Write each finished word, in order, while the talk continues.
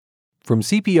From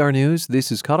CPR News,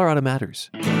 this is Colorado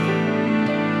Matters.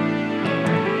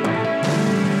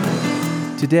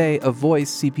 Today, a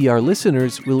voice CPR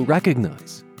listeners will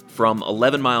recognize. From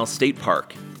 11 Mile State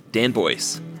Park, Dan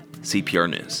Boyce, CPR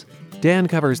News. Dan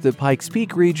covers the Pikes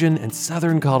Peak region and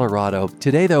southern Colorado.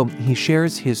 Today, though, he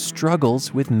shares his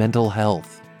struggles with mental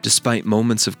health. Despite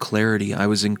moments of clarity, I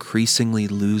was increasingly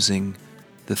losing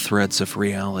the threads of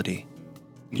reality.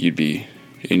 You'd be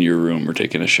in your room or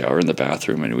taking a shower in the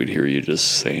bathroom and we'd hear you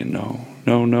just saying, no,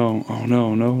 oh no.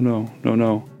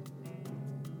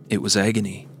 It was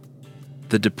agony.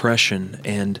 The depression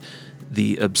and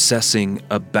the obsessing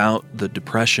about the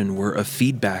depression were a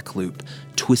feedback loop,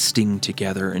 twisting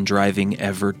together and driving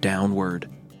ever downward.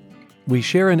 We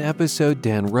share an episode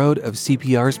Dan wrote of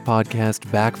CPR's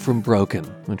podcast Back from Broken,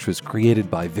 which was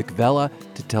created by Vic Vela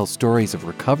to tell stories of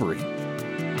recovery.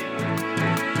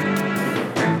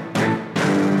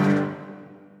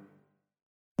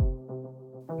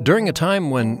 During a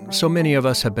time when so many of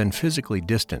us have been physically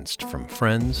distanced from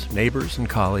friends, neighbors, and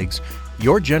colleagues,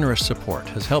 your generous support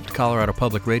has helped Colorado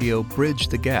Public Radio bridge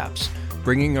the gaps,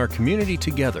 bringing our community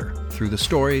together through the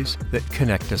stories that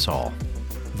connect us all.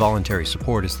 Voluntary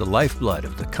support is the lifeblood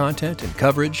of the content and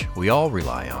coverage we all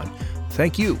rely on.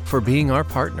 Thank you for being our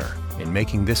partner in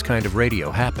making this kind of radio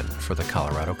happen for the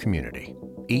Colorado community,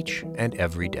 each and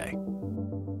every day.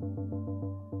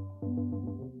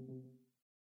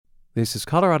 This is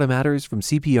Colorado Matters from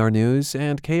CPR News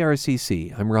and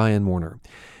KRCC. I'm Ryan Warner.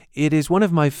 It is one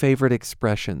of my favorite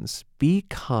expressions. Be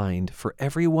kind, for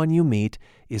everyone you meet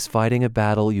is fighting a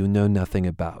battle you know nothing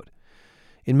about.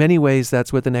 In many ways,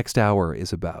 that's what the next hour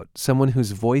is about. Someone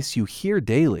whose voice you hear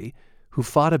daily, who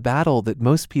fought a battle that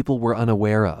most people were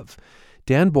unaware of.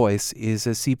 Dan Boyce is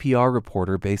a CPR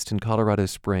reporter based in Colorado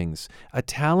Springs, a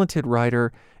talented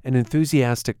writer, an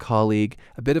enthusiastic colleague,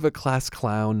 a bit of a class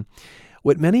clown.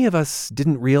 What many of us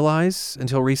didn't realize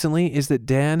until recently is that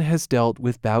Dan has dealt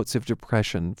with bouts of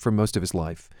depression for most of his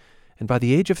life. And by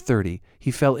the age of 30, he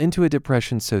fell into a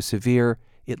depression so severe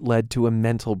it led to a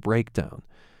mental breakdown.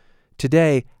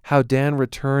 Today, how Dan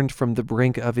returned from the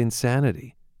brink of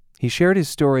insanity. He shared his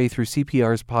story through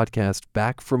CPR's podcast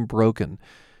Back from Broken.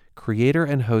 Creator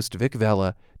and host Vic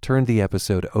Vela turned the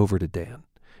episode over to Dan.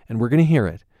 And we're going to hear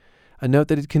it. A note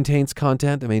that it contains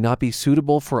content that may not be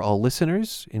suitable for all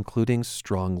listeners, including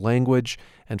strong language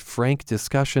and frank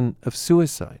discussion of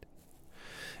suicide.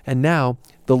 And now,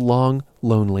 the long,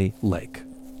 lonely lake.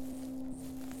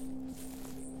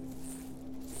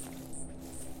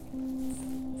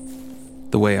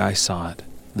 The way I saw it,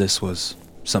 this was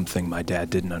something my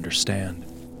dad didn't understand.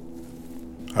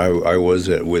 I was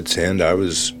at wit's end. I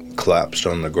was collapsed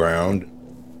on the ground.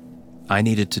 I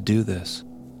needed to do this,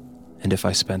 and if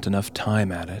I spent enough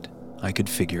time at it, I could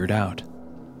figure it out.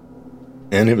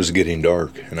 And it was getting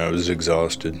dark, and I was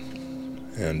exhausted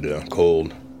and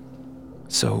cold.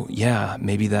 So yeah,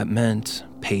 maybe that meant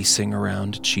pacing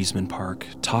around Cheeseman Park,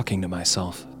 talking to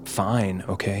myself. Fine,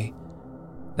 okay?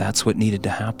 That's what needed to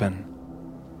happen.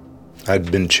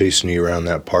 I'd been chasing you around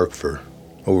that park for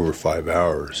over 5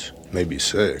 hours, maybe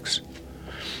 6.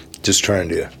 Just trying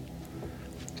to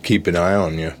keep an eye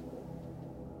on you.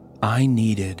 I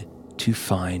needed to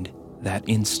find that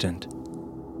instant.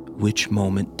 Which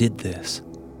moment did this?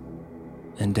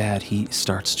 And Dad, he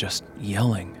starts just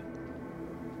yelling.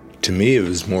 To me, it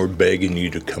was more begging you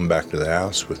to come back to the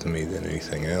house with me than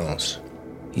anything else.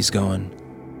 He's going,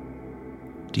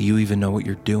 do you even know what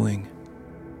you're doing?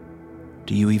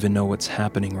 Do you even know what's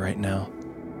happening right now?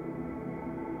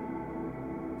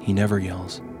 He never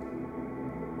yells.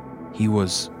 He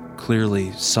was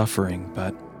clearly suffering,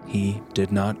 but he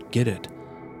did not get it.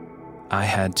 I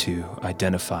had to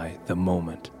identify the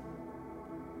moment.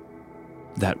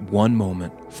 That one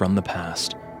moment from the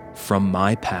past, from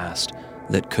my past,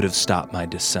 that could have stopped my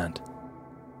descent.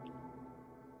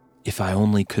 If I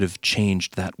only could have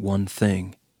changed that one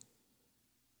thing,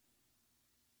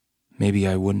 maybe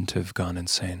I wouldn't have gone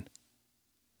insane.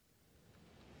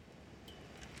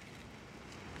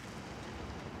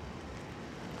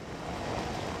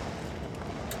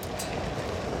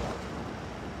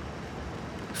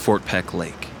 Fort Peck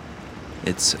Lake.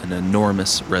 It's an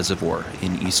enormous reservoir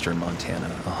in eastern Montana,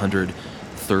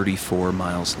 134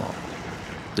 miles long.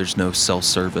 There's no cell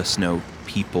service, no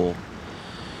people.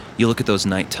 You look at those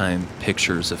nighttime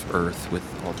pictures of Earth with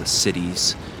all the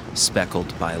cities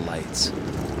speckled by lights.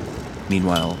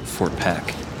 Meanwhile, Fort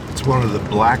Peck. It's one of the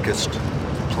blackest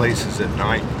places at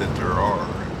night that there are.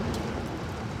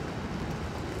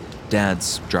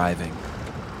 Dad's driving.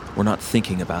 We're not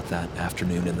thinking about that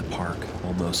afternoon in the park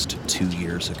almost 2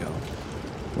 years ago,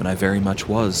 when I very much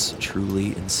was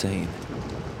truly insane.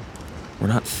 We're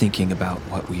not thinking about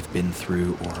what we've been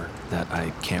through, or that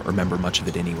I can't remember much of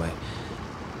it anyway.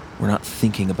 We're not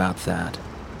thinking about that.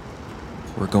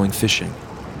 We're going fishing.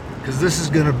 Because this is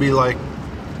going to be like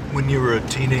when you were a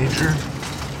teenager.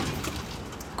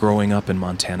 Growing up in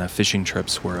Montana, fishing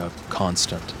trips were a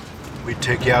constant. We'd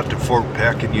take you out to Fort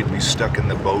Peck and you'd be stuck in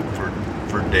the boat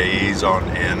for days on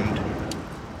end.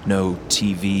 No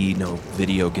TV, no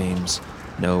video games,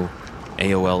 no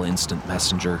AOL Instant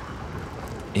Messenger.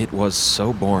 It was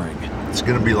so boring. It's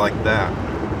going to be like that.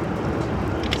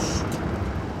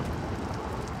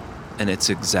 And it's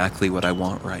exactly what I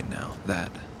want right now,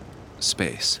 that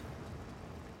space.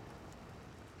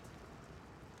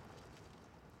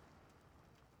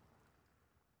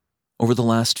 Over the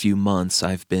last few months,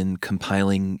 I've been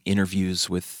compiling interviews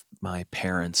with my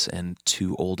parents and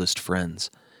 2 oldest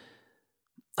friends.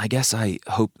 I guess I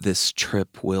hope this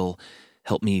trip will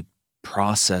help me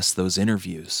process those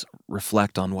interviews,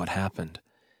 reflect on what happened,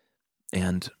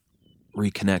 and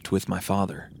reconnect with my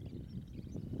father.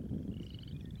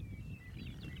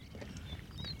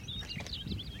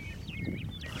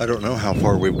 I don't know how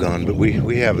far we've gone, but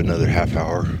we have another half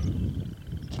hour.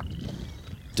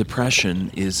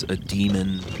 Depression is a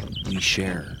demon we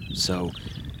share, so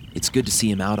it's good to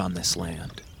see him out on this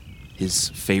land, his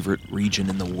favorite region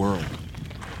in the world.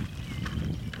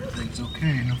 Everything's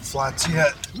okay, no flats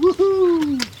yet.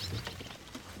 Woohoo!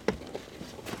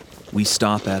 We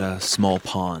stop at a small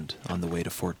pond on the way to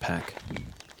Fort Peck.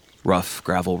 Rough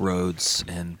gravel roads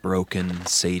and broken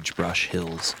sagebrush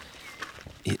hills.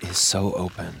 It is so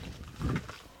open.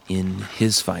 In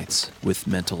his fights with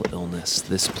mental illness,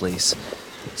 this place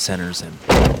centers him.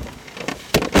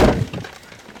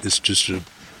 It's just a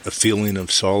feeling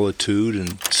of solitude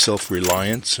and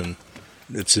self-reliance, and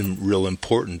it's real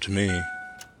important to me.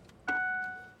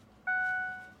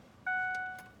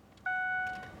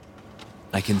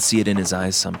 I can see it in his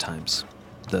eyes sometimes.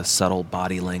 The subtle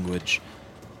body language,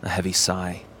 a heavy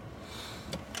sigh.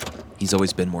 He's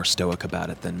always been more stoic about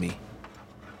it than me.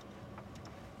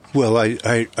 Well,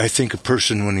 I think a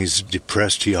person, when he's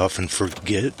depressed, he often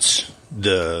forgets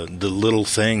the little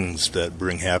things that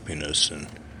bring happiness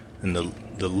and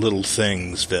the little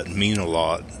things that mean a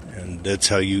lot. And that's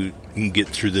how you can get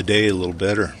through the day a little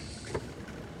better.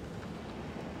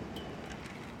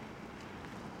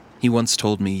 He once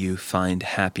told me you find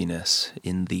happiness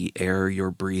in the air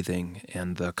you're breathing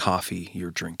and the coffee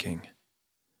you're drinking.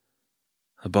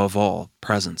 Above all,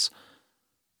 presence.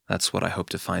 That's what I hope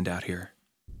to find out here.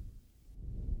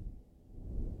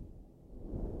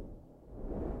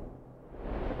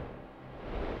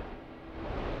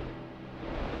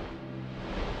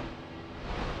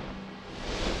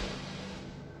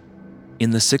 In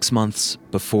the 6 months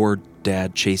before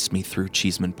Dad chased me through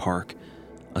Cheeseman Park,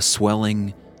 a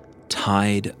swelling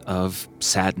tide of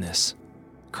sadness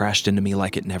crashed into me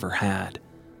like it never had.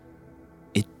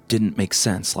 It didn't make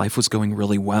sense. Life was going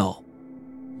really well.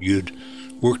 You'd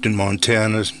worked in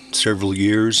Montana several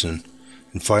years and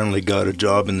finally got a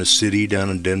job in the city down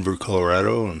in Denver,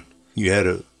 Colorado, and you had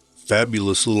a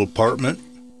fabulous little apartment,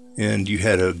 and you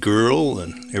had a girl,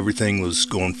 and everything was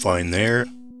going fine there.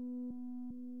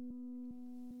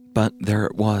 But there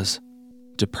it was,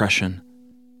 depression.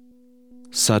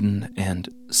 Sudden and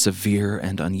severe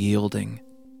and unyielding.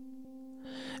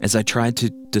 As I tried to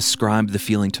describe the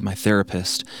feeling to my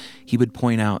therapist, he would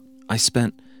point out I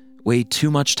spent way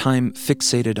too much time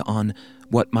fixated on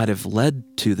what might have led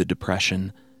to the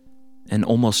depression and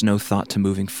almost no thought to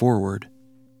moving forward.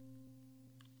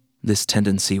 This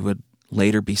tendency would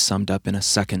later be summed up in a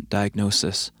second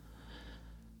diagnosis,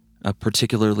 a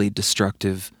particularly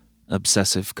destructive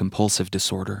obsessive-compulsive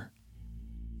disorder.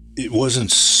 It wasn't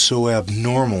so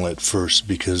abnormal at first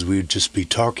because we'd just be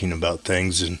talking about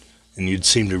things and you'd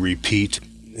seem to repeat,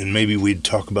 and maybe we'd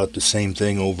talk about the same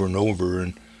thing over and over.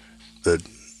 But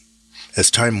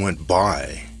as time went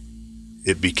by,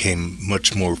 it became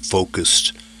much more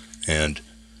focused, and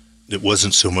it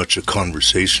wasn't so much a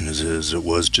conversation as it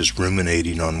was just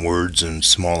ruminating on words and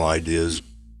small ideas.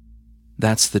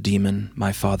 That's the demon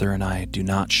my father and I do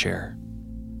not share.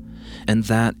 And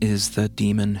that is the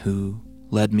demon who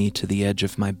led me to the edge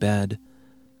of my bed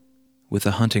with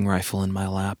a hunting rifle in my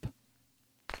lap.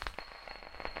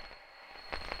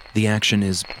 The action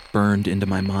is burned into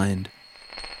my mind,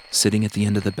 sitting at the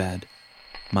end of the bed,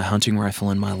 my hunting rifle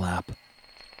in my lap,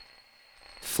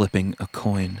 flipping a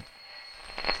coin.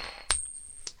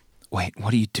 Wait,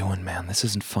 what are you doing, man? This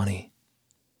isn't funny.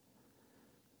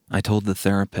 I told the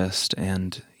therapist,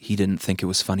 and he didn't think it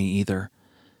was funny either.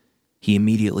 He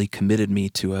immediately committed me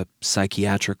to a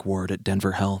psychiatric ward at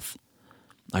Denver Health.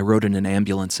 I rode in an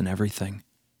ambulance and everything.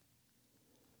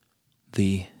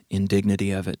 The indignity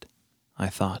of it, I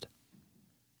thought.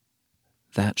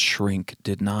 That shrink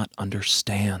did not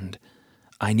understand.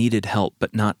 I needed help,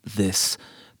 but not this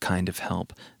kind of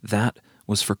help. That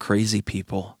was for crazy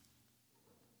people.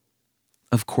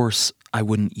 Of course, I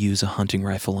wouldn't use a hunting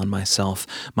rifle on myself.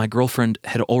 My girlfriend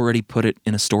had already put it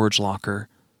in a storage locker.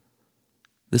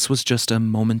 This was just a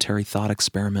momentary thought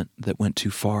experiment that went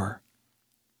too far.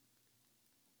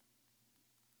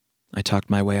 I talked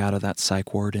my way out of that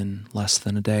psych ward in less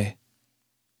than a day.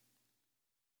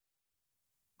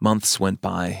 Months went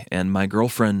by, and my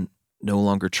girlfriend no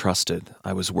longer trusted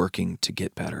I was working to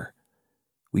get better.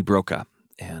 We broke up,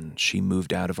 and she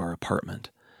moved out of our apartment.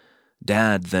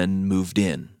 Dad then moved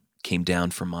in, came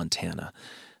down from Montana.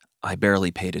 I barely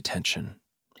paid attention.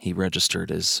 He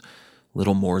registered as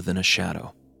little more than a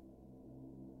shadow.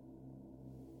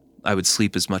 I would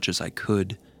sleep as much as I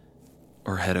could,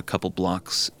 or head a couple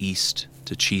blocks east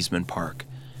to Cheeseman Park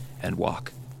and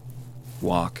walk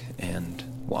and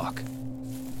walk.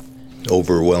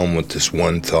 Overwhelmed with this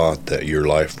one thought that your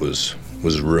life was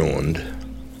ruined.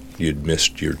 You'd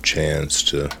missed your chance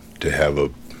to have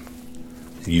a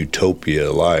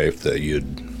utopia life that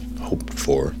you'd hoped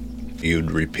for.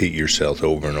 You'd repeat yourself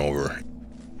over and over.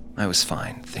 I was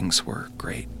fine. Things were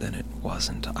great. Then it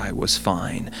wasn't. I was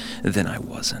fine. Then I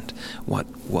wasn't. What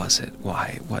was it?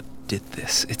 Why? What did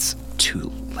this? It's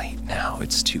too late now.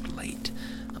 It's too late.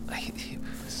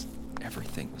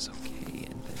 Everything was okay.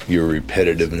 And then Your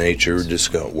repetitive nature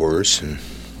just got worse, and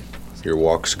your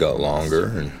walks got longer,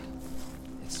 and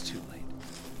it's too late.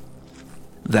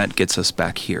 That gets us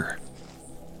back here.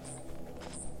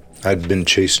 I'd been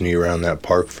chasing you around that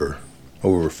park for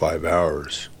over 5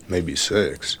 hours, maybe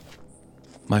 6.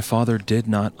 My father did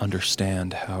not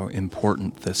understand how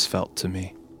important this felt to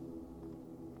me.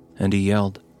 And he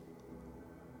yelled.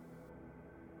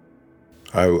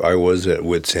 I was at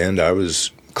wit's end. I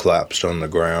was collapsed on the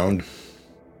ground.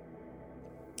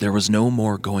 There was no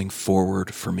more going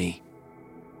forward for me.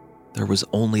 There was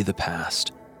only the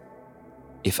past.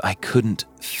 If I couldn't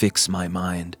fix my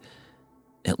mind,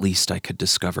 at least I could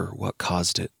discover what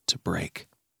caused it to break.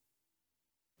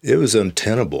 It was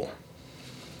untenable.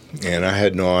 And I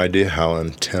had no idea how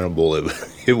untenable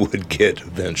it would get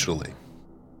eventually.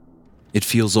 It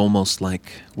feels almost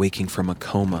like waking from a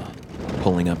coma,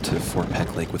 pulling up to Fort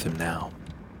Peck Lake with him now.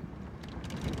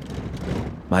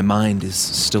 My mind is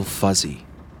still fuzzy,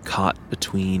 caught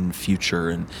between future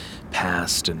and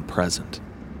past and present.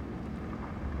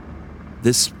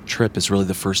 This trip is really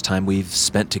the first time we've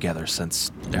spent together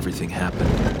since everything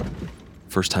happened.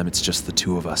 First time it's just the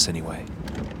two of us anyway.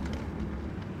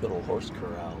 Little horse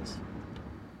corrals.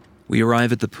 We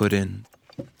arrive at the put-in.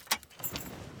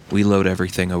 We load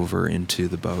everything over into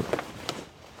the boat.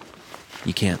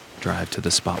 You can't drive to the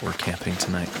spot we're camping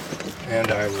tonight. And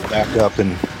I will back up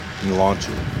and launch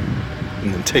it,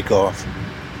 and then take off.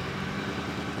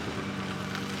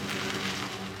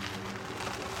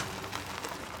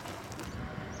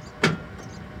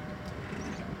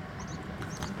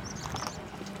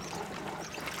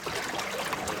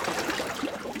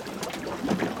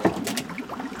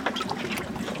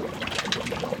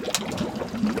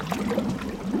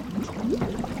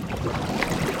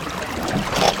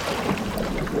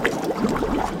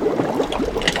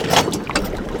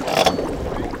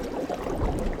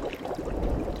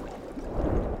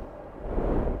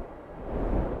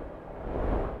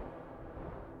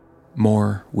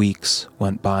 More weeks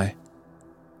went by.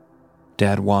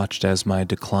 Dad watched as my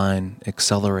decline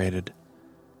accelerated.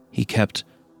 He kept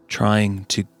trying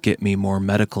to get me more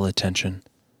medical attention.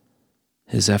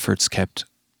 His efforts kept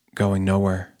going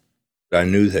nowhere. I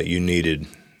knew that you needed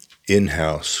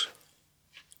in-house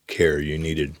care. You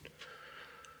needed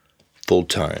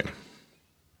full-time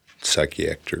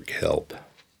psychiatric help.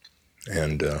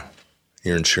 And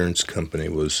your insurance company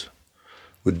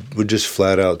would just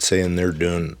flat out saying they're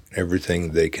doing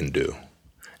everything they can do.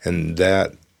 And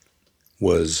that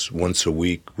was once a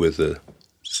week with a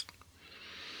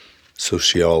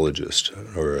sociologist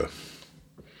or a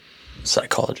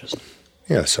Psychologist.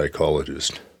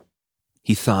 psychologist.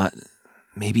 He thought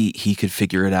maybe he could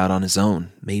figure it out on his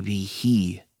own. Maybe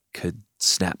he could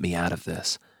snap me out of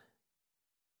this.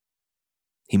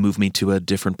 He moved me to a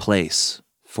different place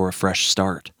for a fresh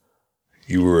start.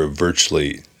 You were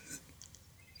virtually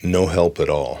no help at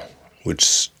all,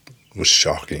 which was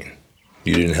shocking.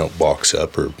 You didn't help box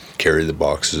up or carry the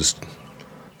boxes.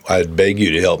 I'd beg you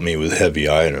to help me with heavy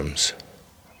items,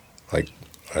 like,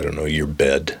 I don't know, your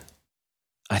bed.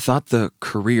 I thought the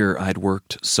career I'd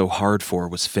worked so hard for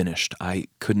was finished. I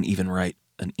couldn't even write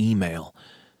an email.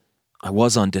 I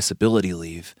was on disability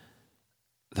leave,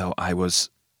 though I was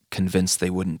convinced they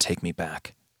wouldn't take me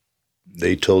back.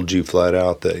 They told you flat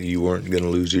out that you weren't going to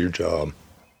lose your job.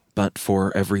 But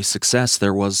for every success,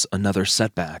 there was another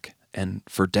setback. And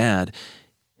for Dad,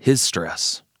 his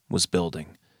stress was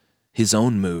building. His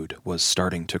own mood was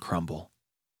starting to crumble.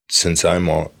 Since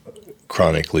I'm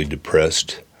chronically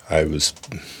depressed, I was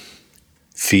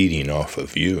feeding off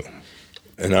of you.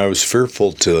 And I was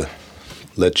fearful to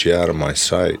let you out of my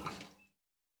sight.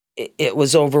 It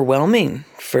was overwhelming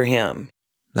for him.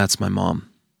 That's my mom.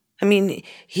 I mean,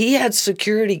 he had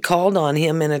security called on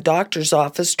him in a doctor's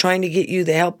office trying to get you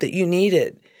the help that you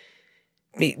needed.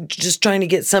 Just trying to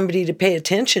get somebody to pay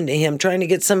attention to him, trying to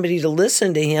get somebody to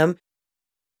listen to him.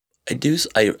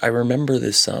 I remember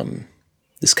this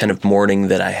this kind of morning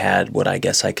that I had what I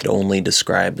guess I could only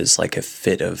describe as like a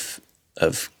fit of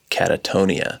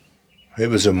catatonia. It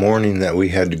was a morning that we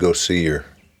had to go see your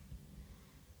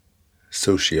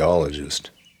sociologist.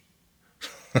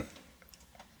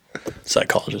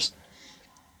 Psychologist,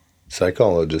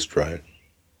 right?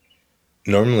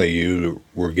 Normally you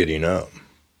were getting up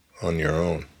on your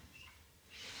own.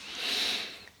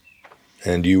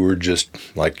 And you were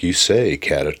just, like you say,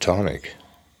 catatonic.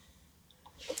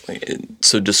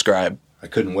 So describe. I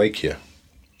couldn't wake you.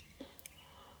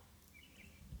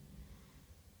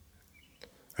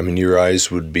 I mean, your eyes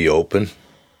would be open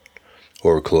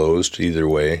or closed, either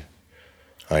way.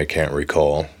 I can't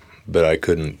recall, but I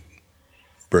couldn't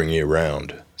bring you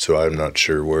around, so I'm not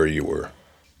sure where you were.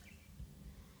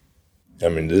 I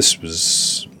mean, this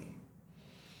was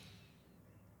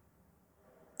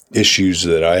issues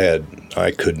that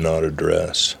I could not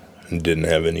address and didn't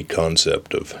have any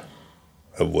concept of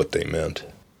what they meant.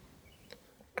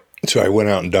 So I went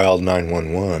out and dialed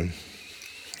 911,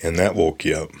 and that woke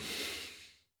you up.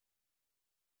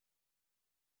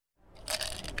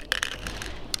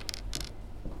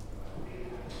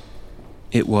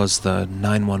 It was the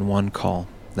 911 call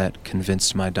that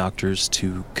convinced my doctors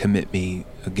to commit me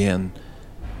again,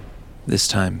 this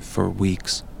time for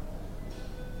weeks.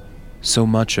 So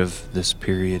much of this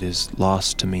period is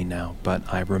lost to me now, but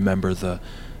I remember the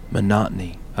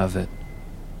monotony of it.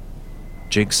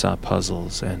 Jigsaw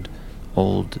puzzles and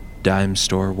old dime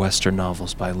store Western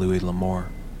novels by Louis L'Amour.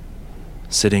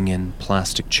 Sitting in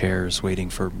plastic chairs waiting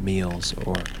for meals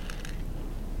or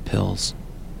pills.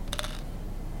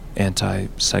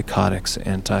 Antipsychotics,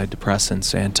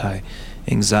 antidepressants,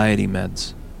 anti-anxiety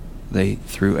meds. They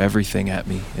threw everything at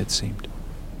me, it seemed.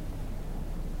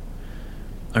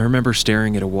 I remember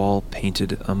staring at a wall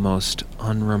painted a most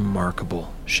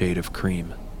unremarkable shade of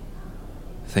cream,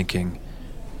 thinking,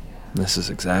 this is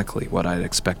exactly what I'd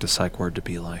expect a psych ward to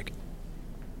be like.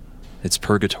 It's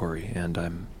purgatory, and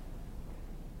I'm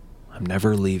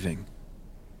never leaving.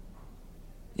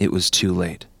 It was too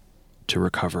late to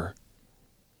recover.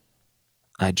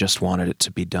 I just wanted it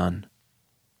to be done.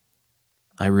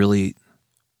 I really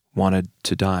wanted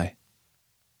to die.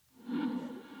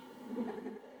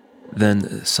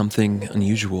 Then something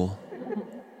unusual.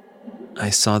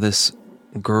 I saw this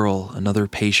girl, another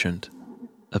patient,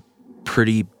 a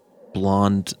pretty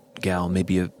blonde gal,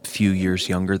 maybe a few years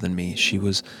younger than me. She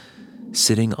was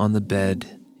sitting on the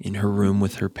bed in her room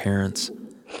with her parents.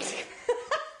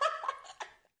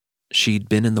 She'd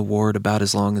been in the ward about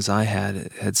as long as I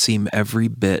had seemed every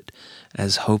bit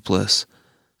as hopeless,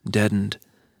 deadened,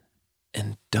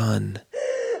 and done.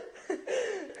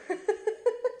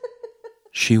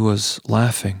 She was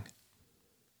laughing.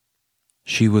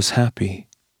 She was happy.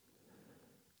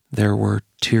 There were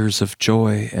tears of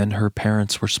joy, and her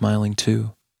parents were smiling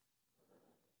too.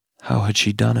 How had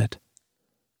she done it?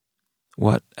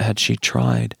 What had she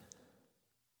tried?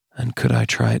 And could I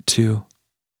try it too?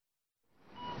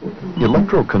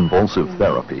 Electroconvulsive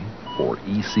therapy, or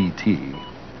ECT,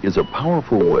 is a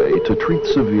powerful way to treat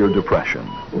severe depression.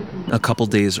 A couple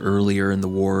days earlier in the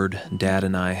ward, Dad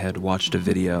and I had watched a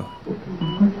video.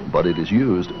 But it is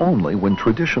used only when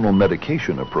traditional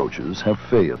medication approaches have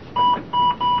failed.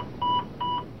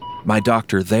 My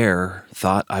doctor there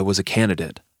thought I was a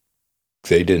candidate.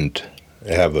 They didn't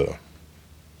have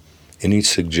any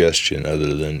suggestion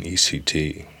other than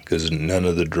ECT, because none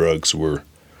of the drugs were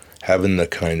having the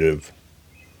kind of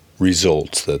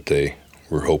results that they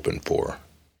were hoping for.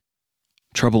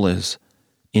 Trouble is,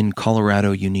 in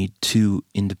Colorado you need 2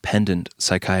 independent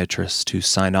psychiatrists to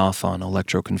sign off on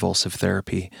electroconvulsive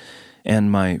therapy,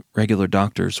 and my regular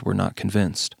doctors were not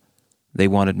convinced. They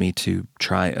wanted me to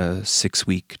try a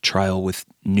 6-week trial with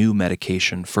new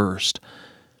medication first.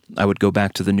 I would go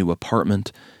back to the new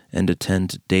apartment and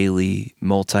attend daily,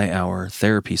 multi-hour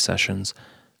therapy sessions,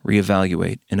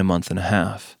 reevaluate in a month and a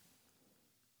half.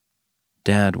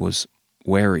 Dad was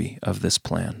wary of this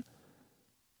plan.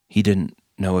 He didn't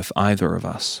know if either of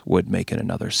us would make it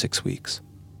another 6 weeks.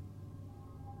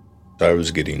 I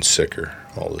was getting sicker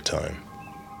all the time.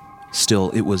 Still,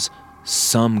 it was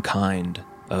some kind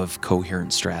of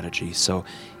coherent strategy, so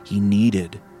he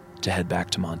needed to head back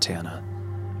to Montana,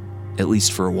 at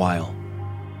least for a while.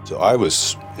 So I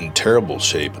was in terrible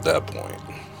shape at that point.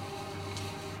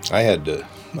 I had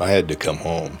to come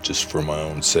home just for my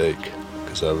own sake,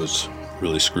 because I was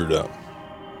really screwed up.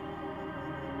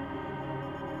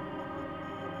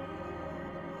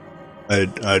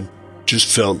 I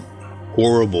just felt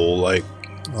horrible, like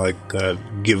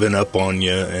I've given up on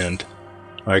you, and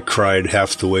I cried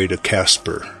half the way to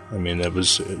Casper. I mean, that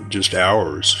was just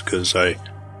hours, because I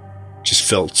just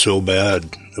felt so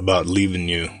bad about leaving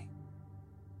you.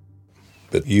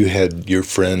 But you had your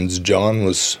friends. John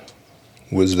was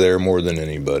there more than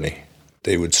anybody.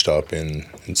 They would stop in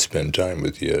and spend time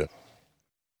with you.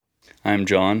 I'm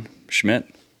John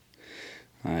Schmidt.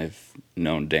 I've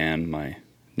known Dan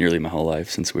nearly my whole life,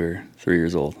 since we were 3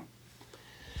 years old.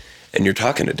 And you're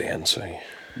talking to Dan, so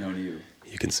Known you.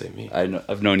 you can say me.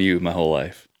 I've known you my whole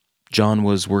life. John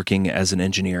was working as an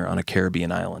engineer on a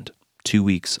Caribbean island, 2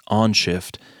 weeks on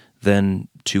shift, then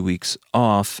 2 weeks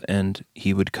off, and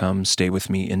he would come stay with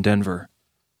me in Denver.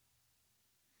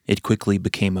 It quickly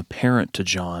became apparent to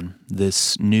John,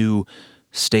 this new,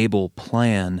 stable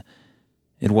plan,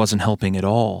 it wasn't helping at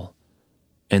all.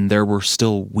 And there were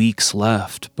still weeks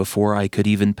left before I could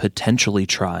even potentially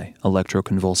try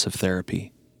electroconvulsive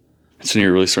therapy. So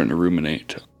you're really starting to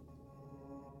ruminate.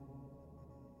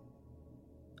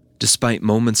 Despite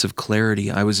moments of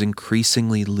clarity, I was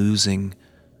increasingly losing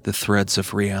the threads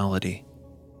of reality.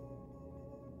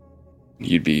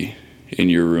 You'd be in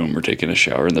your room or taking a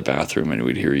shower in the bathroom, and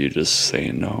we'd hear you just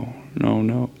saying, no, no,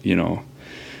 no, no,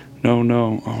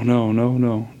 no, oh no, no,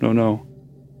 no, no, no.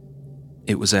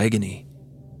 It was agony.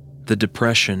 The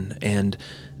depression and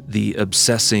the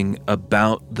obsessing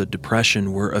about the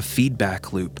depression were a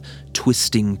feedback loop,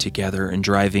 twisting together and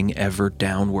driving ever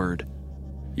downward.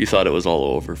 You thought it was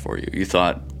all over for you. You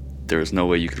thought there was no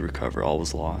way you could recover. All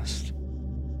was lost.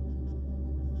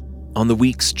 On the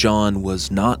weeks John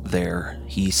was not there,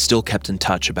 he still kept in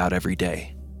touch about every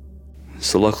day.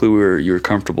 So luckily you were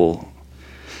comfortable.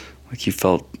 Like, you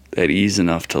felt at ease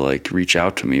enough to reach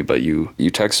out to me, but you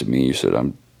texted me. You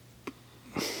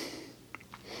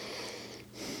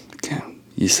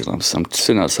said, I'm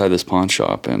sitting outside this pawn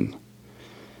shop, and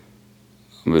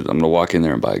I'm gonna walk in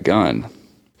there and buy a gun.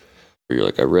 You're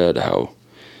like, I read how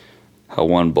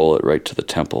one bullet right to the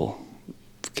temple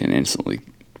can instantly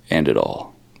end it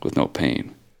all with no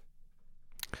pain.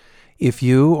 If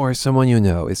you or someone you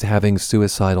know is having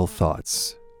suicidal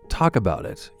thoughts, talk about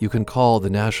it. You can call the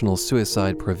National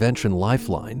Suicide Prevention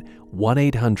Lifeline,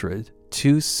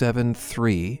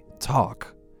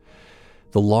 1-800-273-TALK.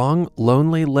 The Long,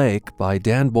 Lonely Lake by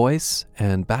Dan Boyce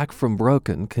and Back from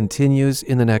Broken continues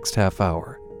in the next half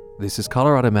hour. This is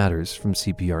Colorado Matters from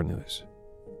CPR News.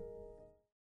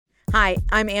 Hi,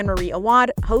 I'm Anne-Marie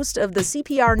Awad, host of the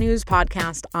CPR News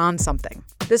podcast On Something.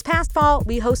 This past fall,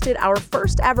 we hosted our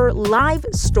first ever live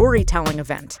storytelling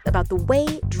event about the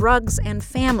way drugs and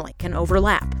family can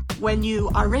overlap. When you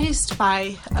are raised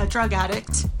by a drug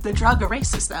addict, the drug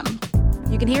erases them.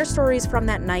 You can hear stories from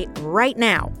that night right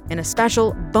now in a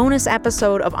special bonus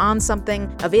episode of On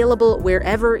Something, available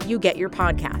wherever you get your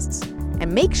podcasts.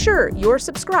 And make sure you're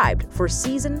subscribed for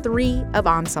Season 3 of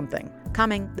On Something,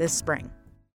 coming this spring.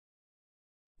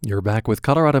 You're back with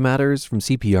Colorado Matters from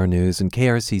CPR News and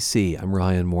KRCC. I'm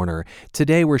Ryan Warner.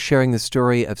 Today we're sharing the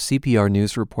story of CPR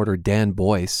News reporter Dan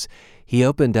Boyce. He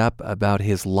opened up about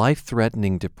his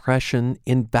life-threatening depression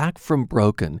in Back from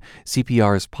Broken,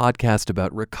 CPR's podcast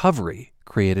about recovery,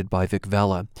 created by Vic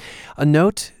Vela. A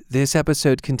note, this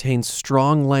episode contains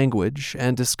strong language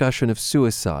and discussion of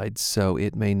suicide, so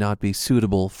it may not be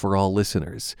suitable for all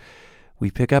listeners. We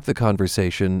pick up the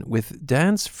conversation with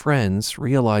Dan's friends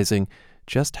realizing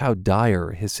just how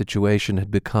dire his situation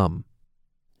had become.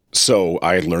 So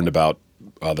I learned about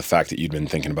the fact that you'd been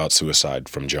thinking about suicide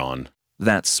from John.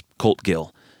 That's Colt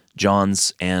Gill,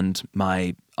 John's and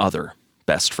my other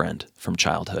best friend from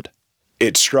childhood.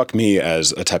 It struck me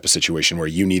as a type of situation where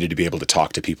you needed to be able to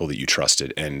talk to people that you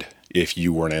trusted, and if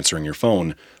you weren't answering your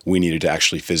phone, we needed to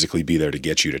actually physically be there to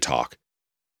get you to talk.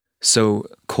 So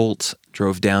Colt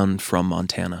drove down from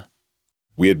Montana.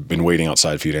 We had been waiting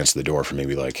outside for you to answer the door for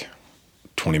maybe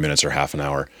 20 minutes or half an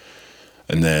hour.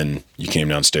 And then you came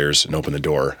downstairs and opened the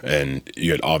door, and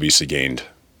you had obviously gained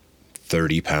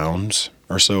 30 pounds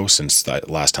or so since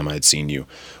that last time I had seen you,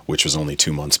 which was only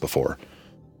 2 months before.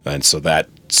 And so that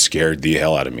scared the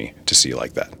hell out of me to see you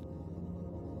like that.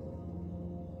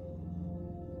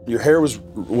 Your hair was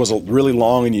really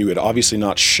long, and you had obviously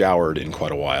not showered in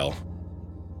quite a while.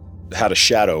 Had a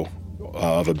shadow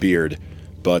of a beard,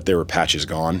 but there were patches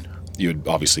gone. You had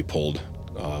obviously pulled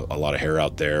a lot of hair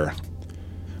out there.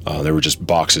 There were just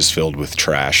boxes filled with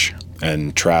trash,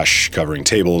 and trash covering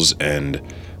tables and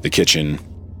the kitchen.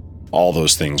 All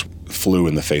those things flew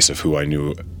in the face of who I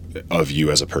knew of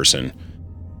you as a person.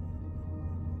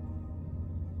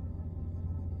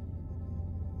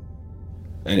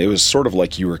 And it was sort of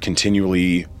like you were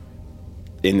continually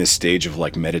in this stage of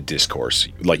like meta discourse.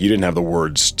 Like you didn't have the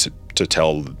words to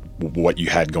tell what you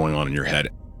had going on in your head.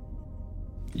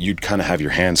 You'd kind of have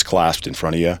your hands clasped in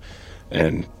front of you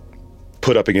and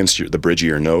put up against the bridge of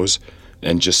your nose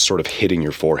and just sort of hitting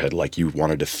your forehead like you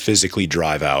wanted to physically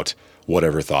drive out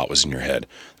whatever thought was in your head.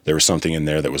 There was something in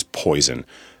there that was poison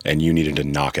and you needed to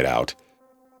knock it out.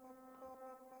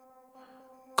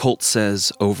 Colt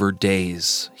says over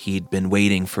days he'd been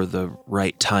waiting for the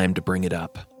right time to bring it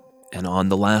up. And on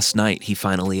the last night, he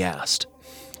finally asked,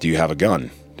 "Do you have a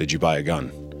gun? Did you buy a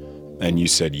gun?" And you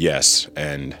said yes.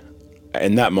 And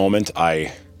in that moment,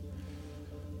 I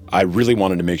really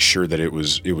wanted to make sure that it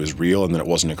was real and that it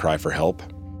wasn't a cry for help.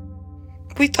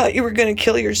 We thought you were going to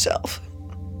kill yourself.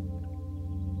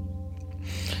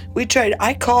 We tried.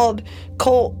 I called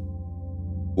Colt.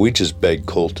 We just begged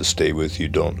Colt to stay with you.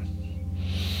 Don't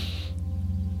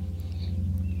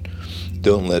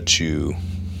let you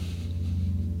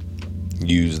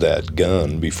use that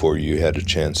gun before you had a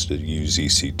chance to use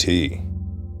ECT.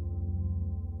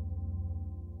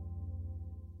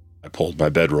 I pulled my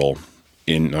bedroll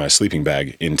in my sleeping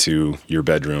bag into your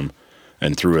bedroom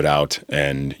and threw it out,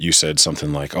 and you said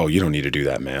something like, "Oh, you don't need to do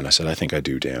that, man." I said, "I think I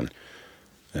do, Dan,"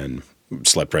 and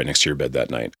slept right next to your bed that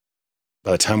night.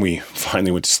 By the time we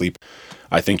finally went to sleep,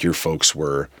 I think your folks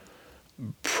were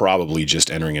probably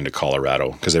just entering into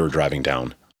Colorado because they were driving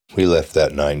down. We left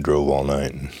that night and drove all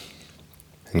night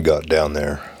and got down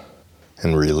there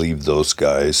and relieved those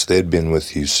guys. They'd been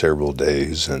with you several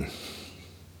days, and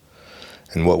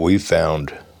what we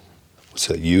found was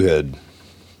that you had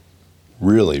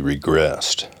really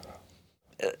regressed.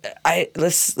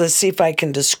 Let's see if I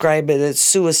can describe it. It's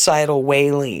suicidal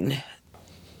wailing.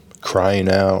 Crying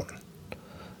out,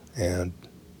 and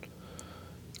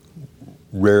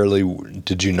rarely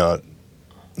did you not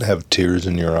have tears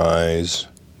in your eyes.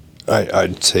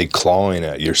 I'd say clawing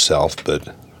at yourself,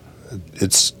 but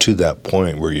it's to that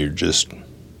point where you're just,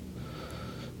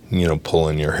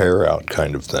 pulling your hair out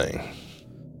kind of thing.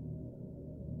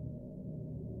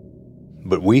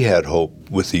 But we had hope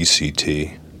with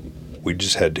ECT. We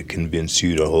just had to convince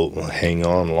you to hang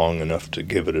on long enough to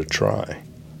give it a try,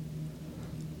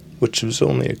 which was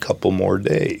only a couple more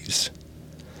days.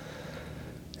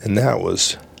 And that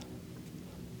was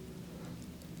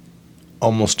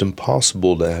almost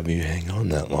impossible to have you hang on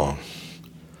that long.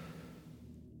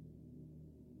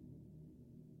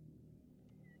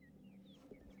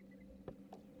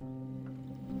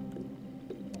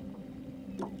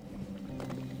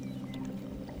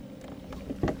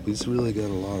 He's really got a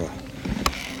lot of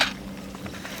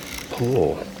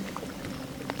pull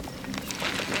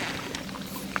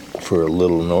for a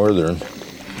little northern.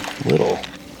 Little.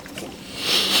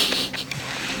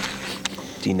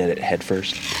 Do you net it head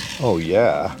first? Oh,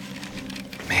 yeah.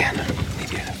 Man,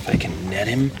 maybe if I can net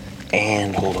him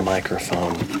and hold a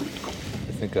microphone.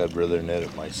 I think I'd rather net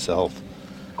it myself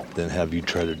than have you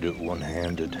try to do it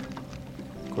one-handed.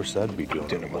 Of course, I'd be doing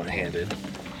it one-handed.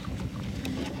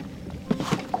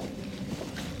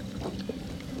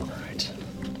 All right.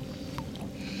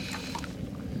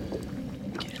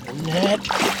 Get in the net.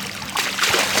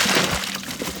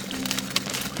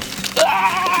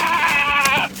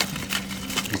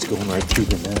 Going right through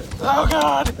the net. Oh,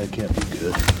 God. That can't be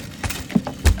good.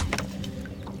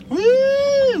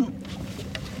 Woo!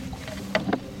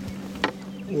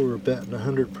 We're batting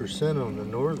 100% on the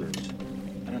northerns.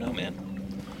 I don't know, man.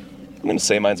 I'm going to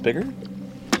say mine's bigger.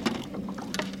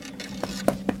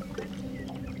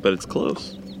 But it's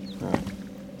close.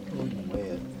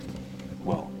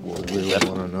 Well, I really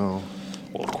want to know.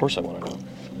 Well, of course I want to know.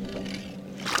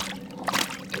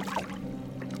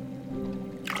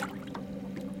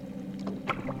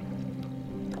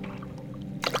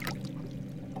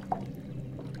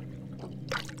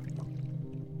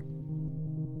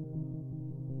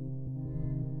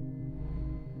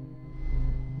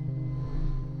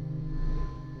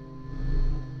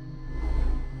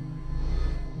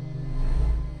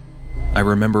 I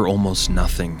remember almost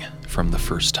nothing from the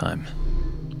first time.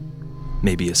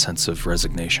 Maybe a sense of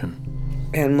resignation.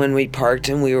 And when we parked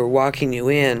and we were walking you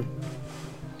in,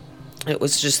 it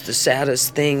was just the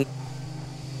saddest thing.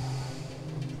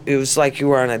 It was like you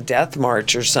were on a death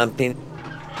march or something.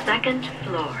 Second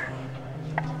floor.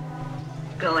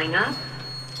 Going up.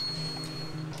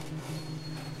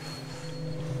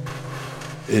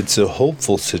 It's a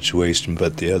hopeful situation,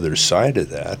 but the other side of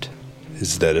that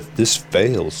is that if this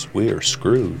fails, we are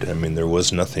screwed. I mean, there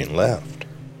was nothing left.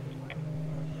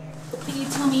 Can you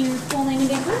tell me your full name and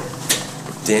date of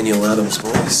birth? Daniel Adams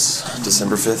Boyce,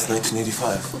 December 5th,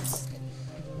 1985.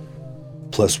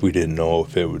 Plus, we didn't know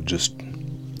if it would just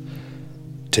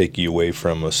take you away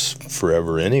from us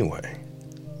forever anyway.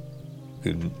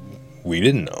 We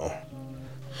didn't know.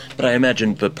 But I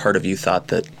imagine, but part of you thought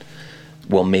that,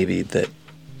 well, maybe that,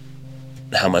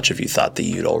 how much of you thought that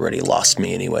you'd already lost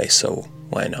me anyway, so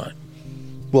why not?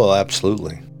 Well,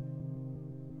 absolutely.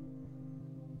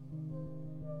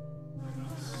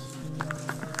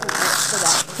 For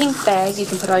that pink bag, you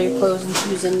can put all your clothes and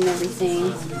shoes in and everything.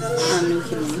 We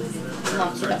can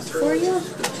lock it up for you.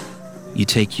 You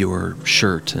take your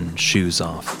shirt and shoes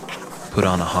off, put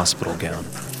on a hospital gown.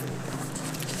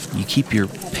 You keep your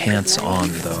pants on,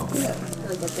 though.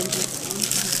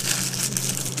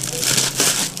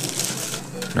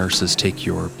 Nurses take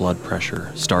your blood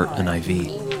pressure, start an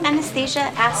IV. Anesthesia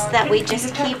asks that we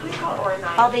just keep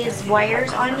all these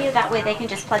wires on you, that way they can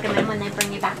just plug them in when they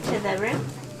bring you back to the room.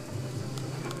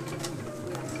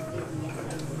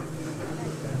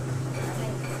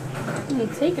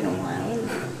 It's taken a while.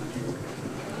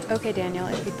 Okay, Daniel,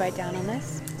 if you'd bite down on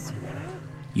this.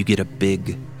 You get a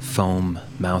big foam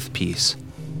mouthpiece.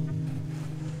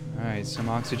 All right, some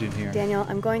oxygen here. Daniel,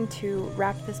 I'm going to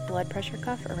wrap this blood pressure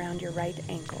cuff around your right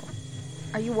ankle.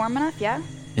 Are you warm enough, yeah?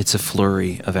 It's a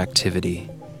flurry of activity.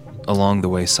 Along the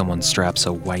way, someone straps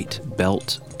a white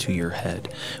belt to your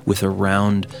head with a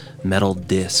round metal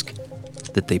disc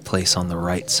that they place on the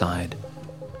right side.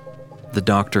 The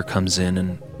doctor comes in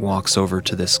and walks over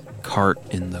to this cart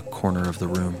in the corner of the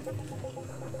room.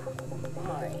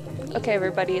 Okay,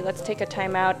 everybody, let's take a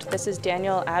time out. This is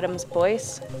Daniel Adams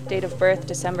Boyce, date of birth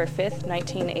December 5th,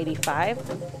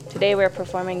 1985. Today we're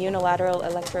performing unilateral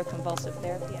electroconvulsive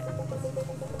therapy.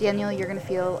 Daniel, you're going to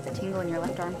feel a tingle in your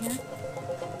left arm here.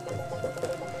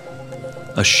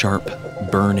 A sharp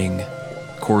burning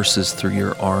courses through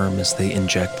your arm as they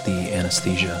inject the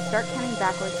anesthesia. Start counting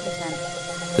backwards to 10.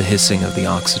 The hissing of the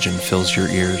oxygen fills your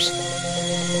ears.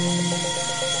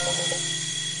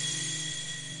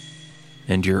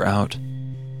 And you're out.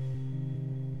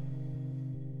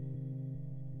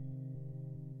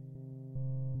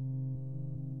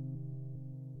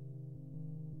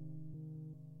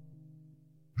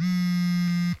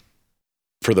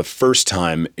 For the first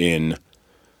time in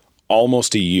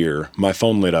almost a year, my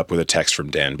phone lit up with a text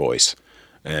from Dan Boyce.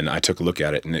 And I took a look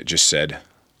at it, and it just said,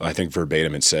 I think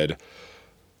verbatim, it said,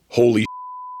 "Holy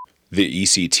the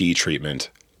ECT treatment,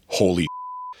 holy."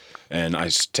 And I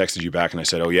texted you back and I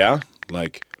said, "Oh yeah?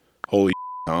 Like, holy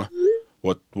huh?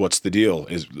 What's the deal?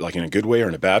 Is like in a good way or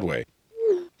in a bad way?"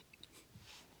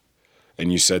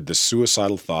 And you said, "The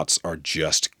suicidal thoughts are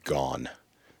just gone."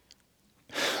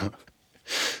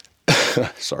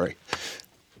 Sorry.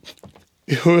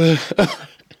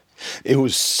 It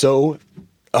was so,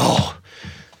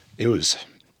 it was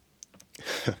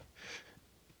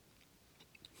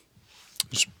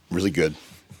really good.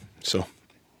 So.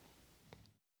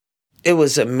 It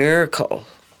was a miracle.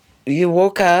 You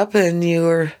woke up and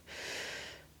you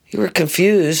were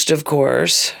confused, of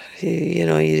course. You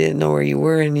didn't know where you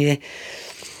were, and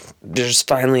there's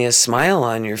finally a smile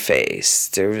on your face.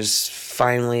 There was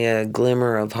finally a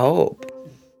glimmer of hope.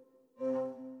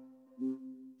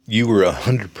 You were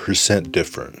 100%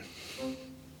 different.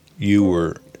 You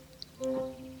were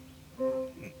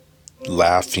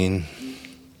laughing,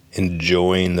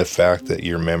 enjoying the fact that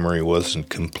your memory wasn't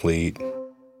complete.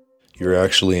 You're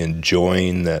actually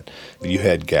enjoying that you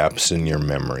had gaps in your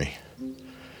memory.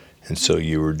 And so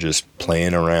you were just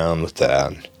playing around with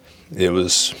that. It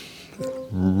was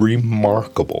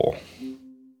remarkable.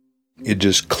 It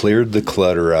just cleared the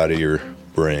clutter out of your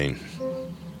brain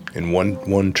in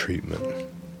one treatment.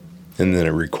 And then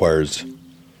it requires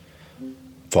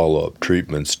follow-up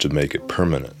treatments to make it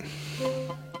permanent.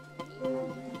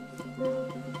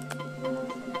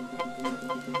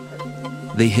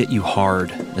 They hit you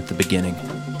hard at the beginning,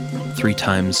 3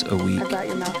 times a week. I've got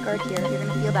your mouth guard here. You're going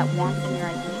to feel that warmth in your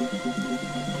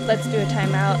IV. Let's do a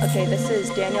timeout. Okay, this is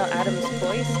Daniel Adams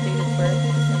Boyce, date of birth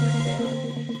December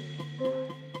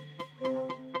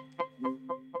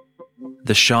 5th.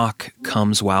 The shock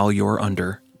comes while you're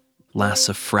under, lasts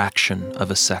a fraction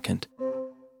of a second.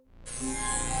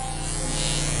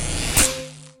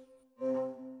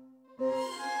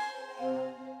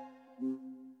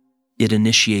 It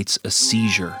initiates a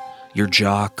seizure. Your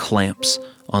jaw clamps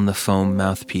on the foam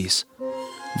mouthpiece.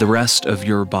 The rest of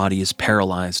your body is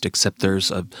paralyzed except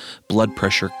there's a blood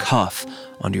pressure cuff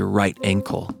on your right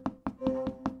ankle.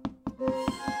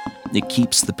 It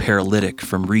keeps the paralytic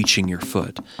from reaching your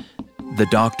foot. The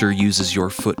doctor uses your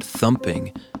foot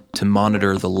thumping to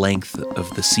monitor the length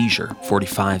of the seizure,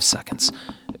 45 seconds,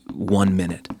 1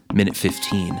 minute, minute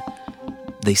 15.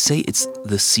 They say it's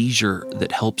the seizure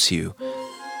that helps you.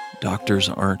 Doctors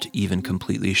aren't even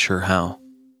completely sure how.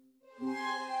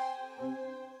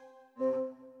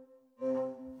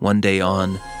 One day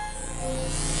on,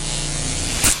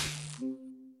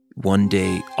 one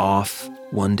day off,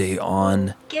 one day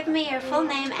on. Give me your full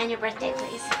name and your birthday,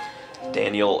 please.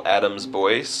 Daniel Adams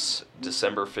Boyce,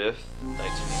 December 5th,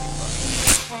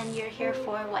 1985. And you're here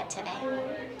for what today?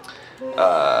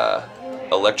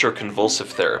 Electroconvulsive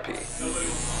therapy.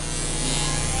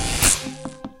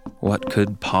 What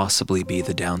could possibly be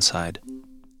the downside?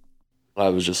 I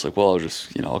was just like, well,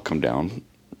 I'll come down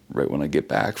right when I get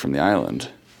back from the island.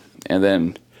 And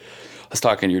then I was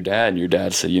talking to your dad, and your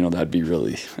dad said, that'd be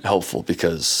really helpful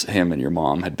because him and your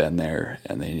mom had been there,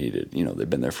 and they needed, they'd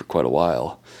been there for quite a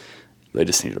while. They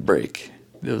just needed a break.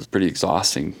 It was pretty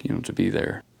exhausting, to be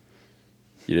there.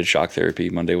 You did shock therapy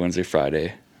Monday, Wednesday,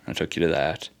 Friday. I took you to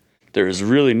that. There was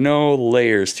really no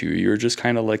layers to you. You were just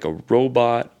kind of like a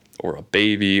robot or a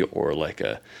baby or like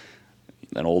an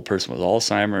old person with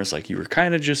Alzheimer's. Like you were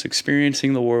kind of just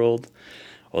experiencing the world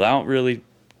without really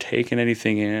taking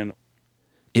anything in.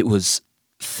 It was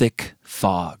thick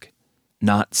fog,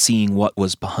 not seeing what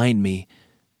was behind me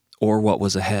or what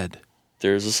was ahead.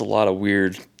 There's just a lot of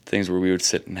weird things where we would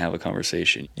sit and have a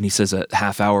conversation. And he says a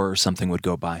half hour or something would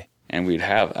go by. And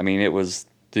it was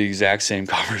the exact same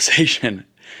conversation.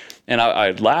 And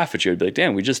I'd laugh at you. I'd be like,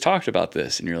 Dan, we just talked about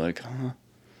this. And you're like,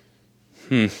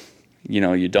 you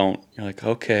don't. You're like,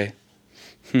 okay.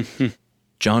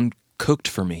 John cooked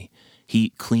for me. He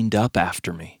cleaned up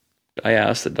after me. I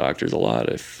asked the doctors a lot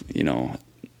if,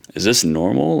 is this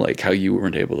normal? Like how you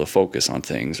weren't able to focus on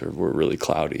things or were really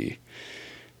cloudy.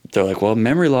 They're like, well,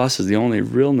 memory loss is the only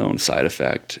real known side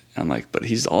effect. I'm like, but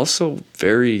he's also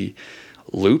very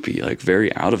loopy, like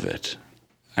very out of it.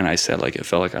 And I said, like, it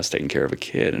felt like I was taking care of a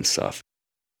kid and stuff.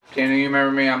 Daniel, you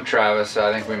remember me? I'm Travis.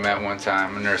 I think we met one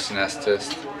time. I'm a nurse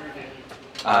anesthetist.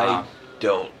 I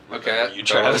don't. Okay. You,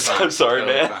 Travis. I'm sorry,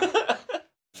 man.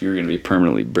 If you're going to be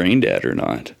permanently brain dead or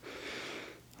not.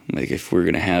 Like, if we're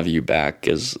going to have you back,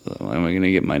 am I going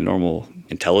to get my normal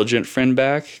intelligent friend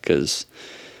back? Because,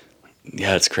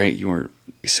 yeah, it's great you weren't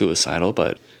suicidal,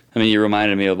 but, you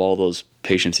reminded me of all those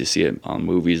patients you see on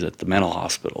movies at the mental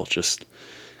hospital, just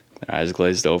their eyes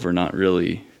glazed over, not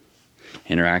really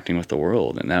interacting with the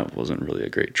world, and that wasn't really a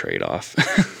great trade-off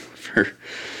for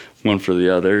one for the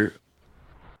other.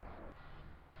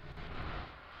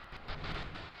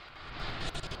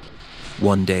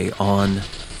 One day on,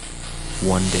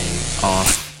 one day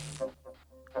off.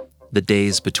 The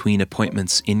days between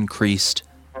appointments increased.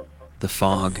 The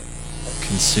fog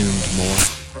consumed more.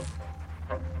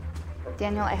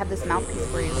 Daniel, I have this mouthpiece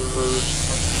for you.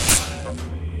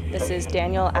 This is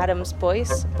Daniel Adams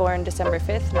Boyce, born December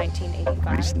 5th,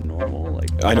 1985. Normal,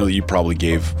 I know that you probably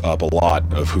gave up a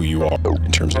lot of who you are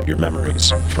in terms of your memories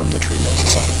from the treatment and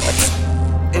side effects.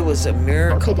 It was a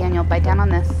miracle. Okay, Daniel, bite down on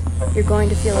this. You're going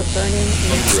to feel a burning.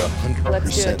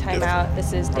 Let's do a timeout.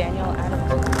 This is Daniel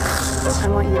Adams. I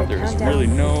want you to There's count down. really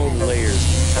no layers.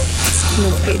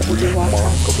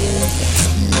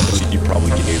 You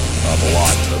probably gave up a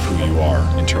lot of who you are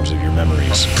in terms of your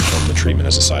memories from the treatment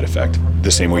as a side effect.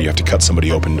 The same way you have to cut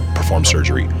somebody open to perform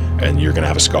surgery, and you're going to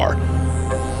have a scar.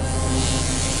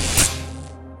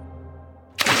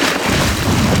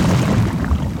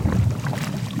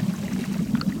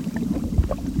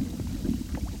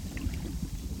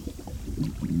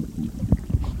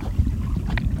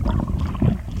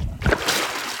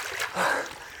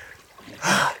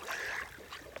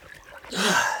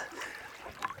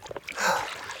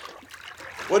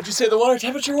 What'd you say the water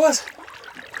temperature was?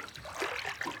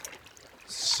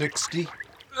 60?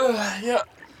 Yeah.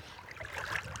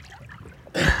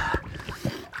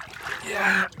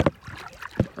 Yeah.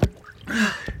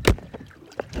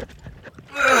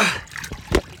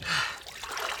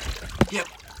 Yep.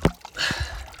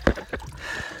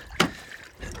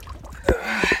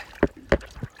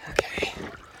 Okay.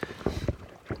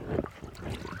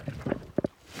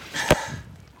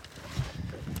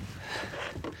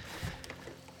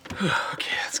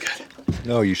 Okay, that's good.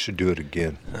 No, you should do it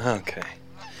again. Okay.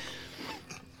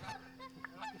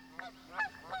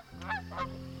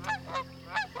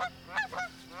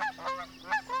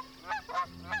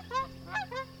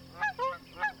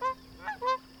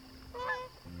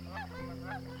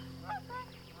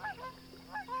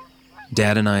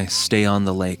 Dad and I stay on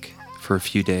the lake for a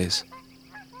few days.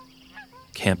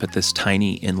 Camp at this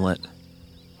tiny inlet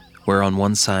where on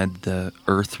one side the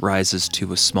earth rises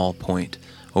to a small point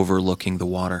overlooking the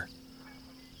water.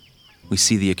 We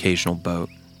see the occasional boat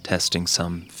testing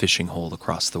some fishing hole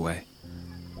across the way.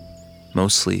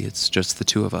 Mostly it's just the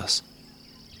two of us.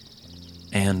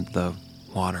 And the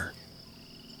water.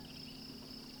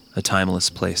 A timeless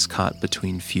place caught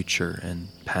between future and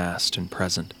past and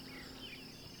present.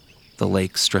 The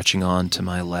lake stretching on to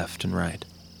my left and right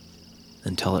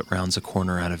until it rounds a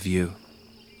corner out of view.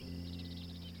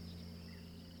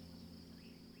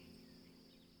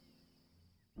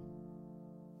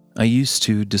 I used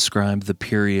to describe the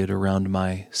period around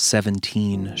my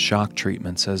 17 shock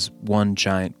treatments as one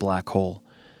giant black hole,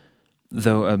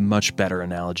 though a much better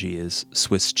analogy is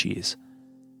Swiss cheese.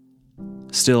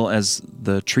 Still, as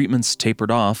the treatments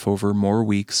tapered off over more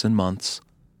weeks and months,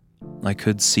 I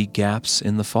could see gaps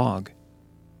in the fog.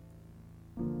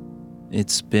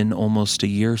 It's been almost a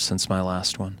year since my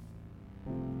last one.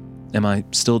 Am I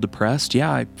still depressed?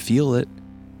 Yeah, I feel it.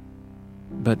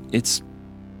 But it's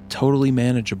totally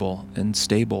manageable and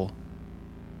stable.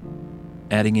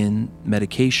 Adding in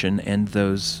medication and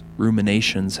those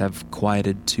ruminations have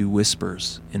quieted to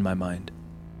whispers in my mind.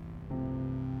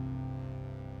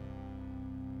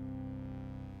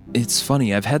 It's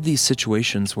funny, I've had these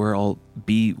situations where I'll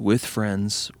be with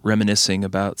friends reminiscing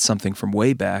about something from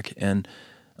way back and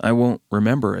I won't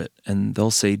remember it, and they'll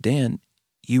say, Dan,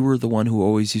 you were the one who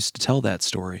always used to tell that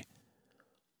story.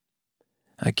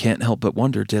 I can't help but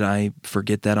wonder, did I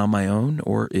forget that on my own,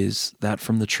 or is that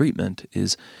from the treatment?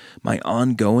 Is my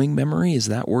ongoing memory, is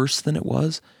that worse than it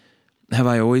was? Have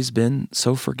I always been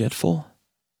so forgetful?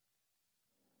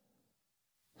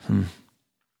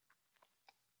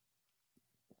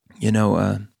 You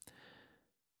know,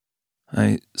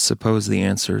 I suppose the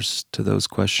answers to those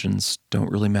questions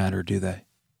don't really matter, do they?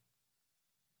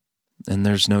 And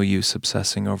there's no use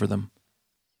obsessing over them.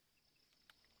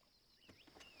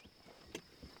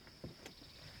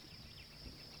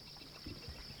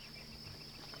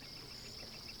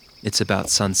 It's about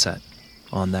sunset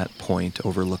on that point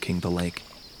overlooking the lake.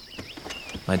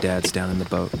 My dad's down in the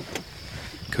boat,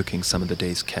 cooking some of the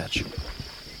day's catch.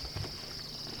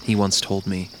 He once told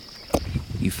me,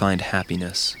 you find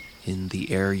happiness in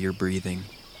the air you're breathing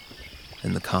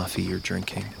and the coffee you're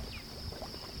drinking.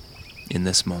 In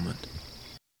this moment.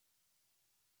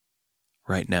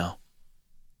 Right now.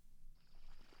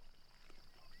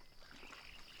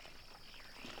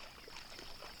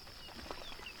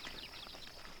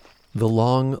 The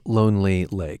Long, Lonely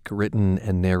Lake, written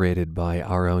and narrated by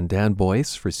our own Dan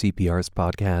Boyce for CPR's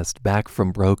podcast, Back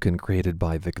from Broken, created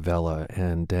by Vic Vela.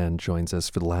 And Dan joins us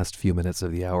for the last few minutes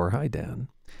of the hour. Hi, Dan.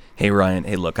 Hey, Ryan.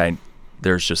 Hey, look,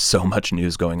 there's just so much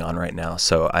news going on right now,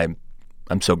 so I'm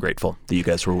so grateful that you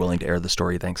guys were willing to air the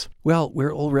story. Thanks. Well,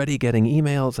 we're already getting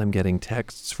emails. I'm getting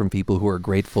texts from people who are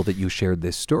grateful that you shared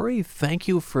this story. Thank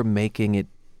you for making it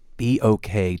be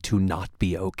okay to not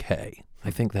be okay.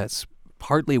 I think that's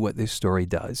partly what this story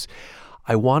does.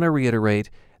 I want to reiterate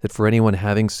that for anyone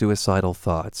having suicidal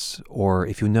thoughts, or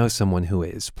if you know someone who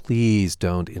is, please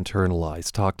don't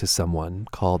internalize. Talk to someone.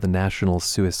 Call the National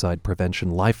Suicide Prevention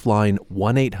Lifeline,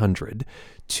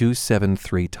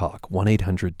 1-800-273-TALK,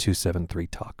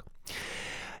 1-800-273-TALK.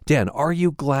 Dan, are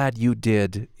you glad you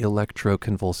did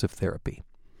electroconvulsive therapy?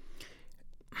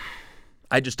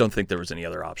 I just don't think there was any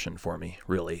other option for me,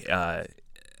 really.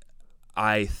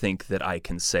 I think that I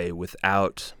can say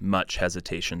without much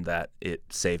hesitation that it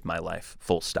saved my life,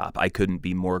 full stop. I couldn't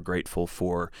be more grateful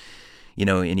for,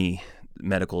 any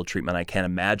medical treatment. I can't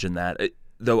imagine that.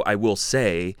 Though I will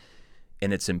say,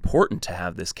 and it's important to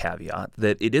have this caveat,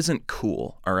 that it isn't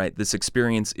cool, all right? This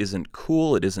experience isn't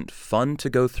cool. It isn't fun to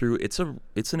go through. It's an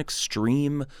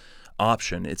extreme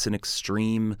option. It's an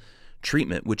extreme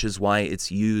treatment, which is why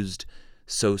it's used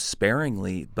so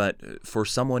sparingly. But for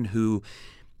someone who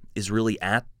is really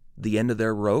at the end of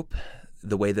their rope,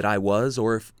 the way that I was,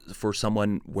 or if for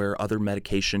someone where other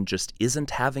medication just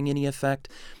isn't having any effect,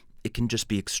 it can just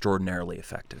be extraordinarily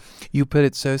effective. You put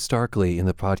it so starkly in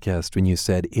the podcast when you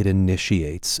said it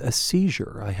initiates a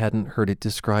seizure. I hadn't heard it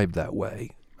described that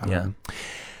way. Yeah.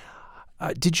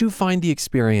 Did you find the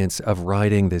experience of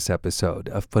writing this episode,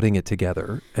 of putting it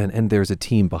together, and there's a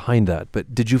team behind that,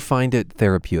 but did you find it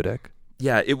therapeutic?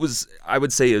 Yeah, it was, I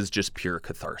would say, is just pure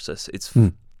catharsis. It's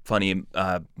funny,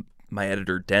 my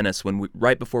editor, Dennis,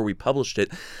 right before we published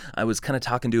it, I was kind of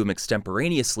talking to him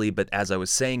extemporaneously, but as I was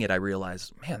saying it, I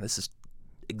realized, man, this is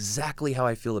exactly how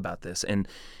I feel about this. And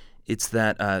it's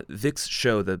that Vic's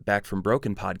show, the Back from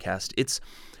Broken podcast,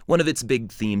 one of its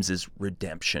big themes is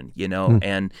redemption,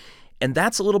 and And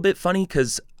that's a little bit funny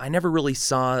because I never really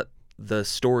saw the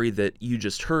story that you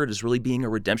just heard as really being a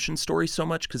redemption story so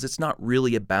much, because it's not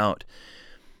really about,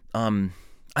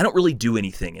 I don't really do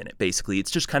anything in it, basically.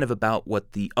 It's just kind of about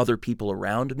what the other people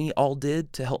around me all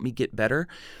did to help me get better.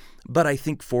 But I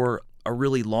think for a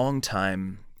really long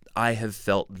time, I have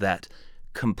felt that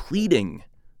completing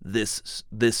this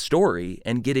story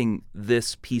and getting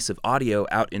this piece of audio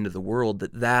out into the world,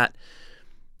 that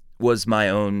was my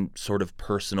own sort of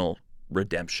personal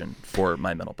redemption for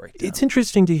my mental breakdown. It's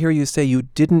interesting to hear you say you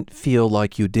didn't feel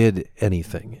like you did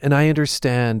anything. And I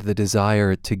understand the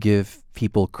desire to give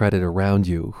people credit around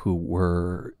you who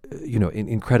were,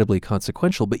 incredibly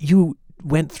consequential, but you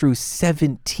went through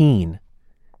 17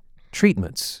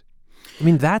 treatments. I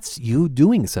mean, that's you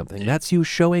doing something. That's you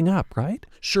showing up, right?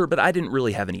 Sure, but I didn't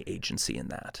really have any agency in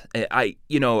that.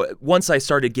 Once I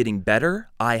started getting better,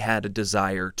 I had a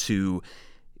desire to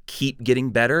keep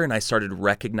getting better, and I started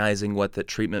recognizing what that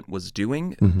treatment was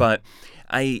doing. Mm-hmm. But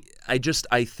I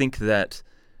think that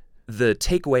the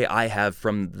takeaway I have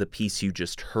from the piece you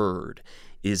just heard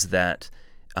is that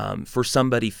for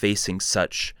somebody facing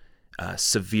such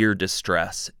severe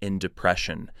distress and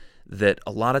depression, that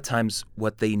a lot of times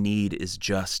what they need is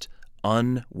just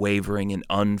unwavering and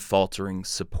unfaltering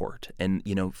support, and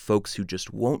folks who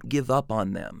just won't give up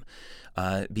on them,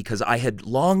 because I had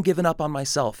long given up on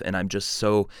myself, and I'm just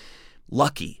so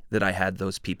lucky that I had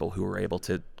those people who were able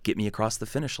to get me across the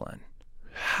finish line.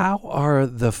 How are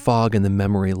the fog and the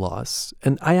memory loss?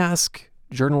 And I ask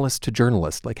journalist to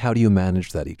journalist, how do you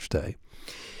manage that each day?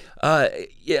 I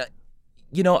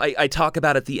talk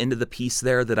about at the end of the piece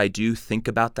there that I do think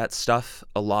about that stuff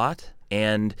a lot,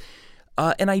 and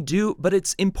I do, but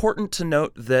it's important to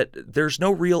note that there's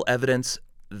no real evidence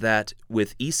that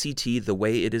with ECT, the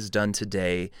way it is done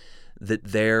today, that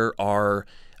there are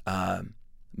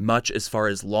much as far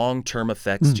as long-term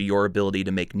effects to your ability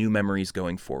to make new memories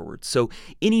going forward. So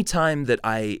anytime that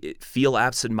I feel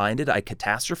absent-minded, I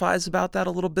catastrophize about that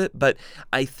a little bit, but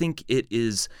I think it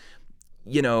is,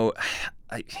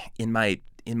 in my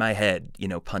head,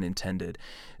 pun intended.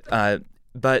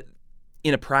 But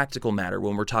in a practical matter,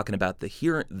 when we're talking about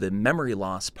the memory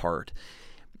loss part,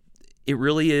 it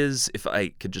really is, if I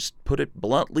could just put it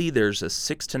bluntly, there's a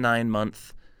 6 to 9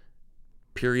 month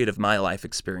period of my life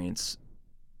experience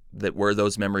where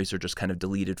those memories are just kind of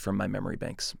deleted from my memory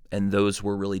banks. And those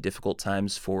were really difficult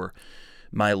times for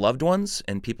my loved ones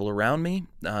and people around me,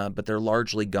 but they're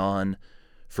largely gone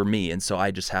for me. And so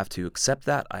I just have to accept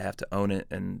that. I have to own it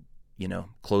and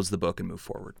close the book and move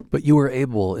forward. But you were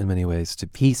able, in many ways, to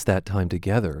piece that time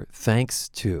together thanks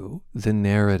to the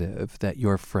narrative that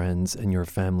your friends and your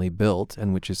family built,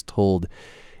 and which is told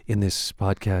in this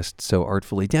podcast so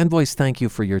artfully. Dan Boyce, thank you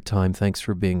for your time. Thanks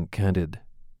for being candid.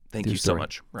 Thank you so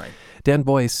much, Ryan. Dan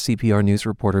Boyce, CPR news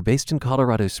reporter based in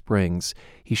Colorado Springs.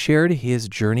 He shared his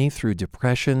journey through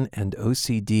depression and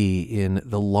OCD in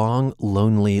The Long,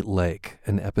 Lonely Lake,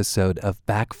 an episode of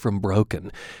Back from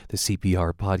Broken, the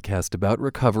CPR podcast about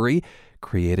recovery,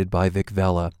 created by Vic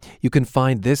Vela. You can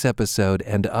find this episode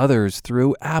and others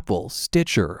through Apple,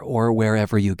 Stitcher, or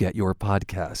wherever you get your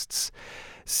podcasts.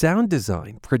 Sound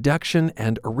design, production,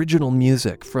 and original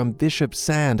music from Bishop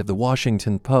Sand of the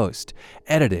Washington Post.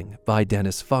 Editing by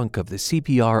Dennis Funk of the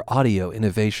CPR Audio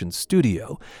Innovation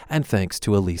Studio. And thanks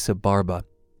to Elisa Barba.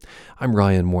 I'm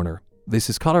Ryan Warner. This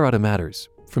is Colorado Matters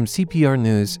from CPR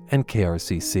News and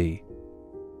KRCC.